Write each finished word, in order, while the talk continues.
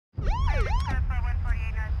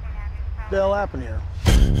the hell happened here?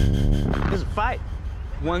 There's a fight.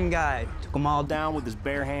 One guy took them all down with his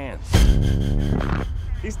bare hands.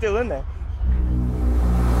 He's still in there.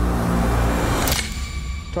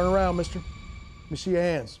 Turn around, mister. Let me see your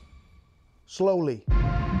hands. Slowly.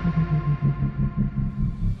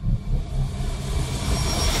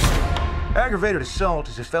 Aggravated assault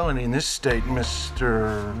is a felony in this state,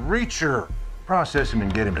 Mr. Reacher. Process him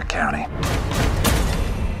and get him to county.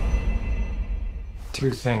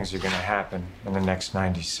 Two things are gonna happen in the next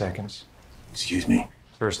 90 seconds. Excuse me?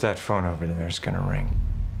 First, that phone over there is gonna ring.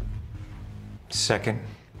 Second,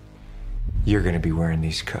 you're gonna be wearing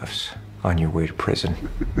these cuffs on your way to prison.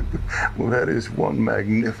 Well, that is one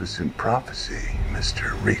magnificent prophecy,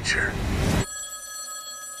 Mr. Reacher.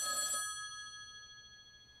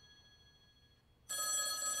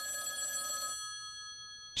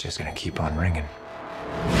 Just gonna keep on ringing.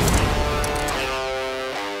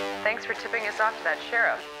 Thanks for tipping us off to that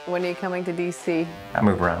sheriff. When are you coming to D.C.? I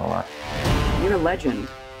move around a lot. You're a legend.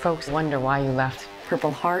 Folks wonder why you left.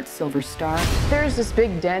 Purple Heart, Silver Star. There's this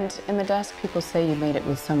big dent in the desk. People say you made it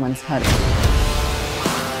with someone's head.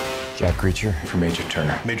 Jack Reacher for Major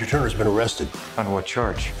Turner. Major Turner's been arrested. On what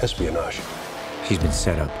charge? Espionage. He's been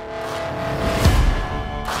set up.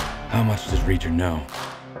 How much does Reacher know?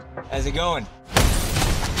 How's it going?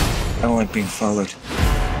 I don't like being followed.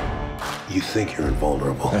 You think you're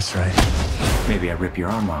invulnerable. That's right. Maybe I rip your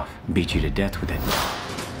arm off and beat you to death with it.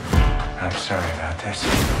 I'm sorry about this.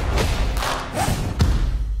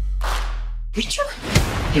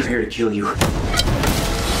 Reacher? He's here to kill you.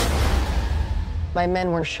 My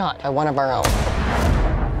men were shot by one of our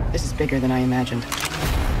own. This is bigger than I imagined.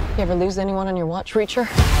 You ever lose anyone on your watch, Reacher?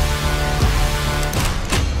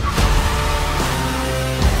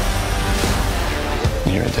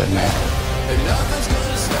 You're a dead man.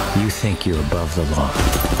 You think you're above the law.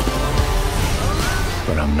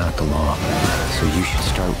 But I'm not the law. So you should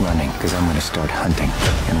start running, because I'm going to start hunting.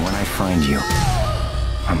 And when I find you,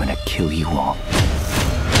 I'm going to kill you all.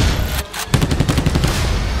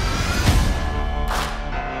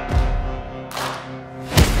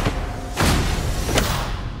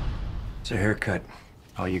 It's a haircut.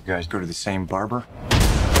 All you guys go to the same barber?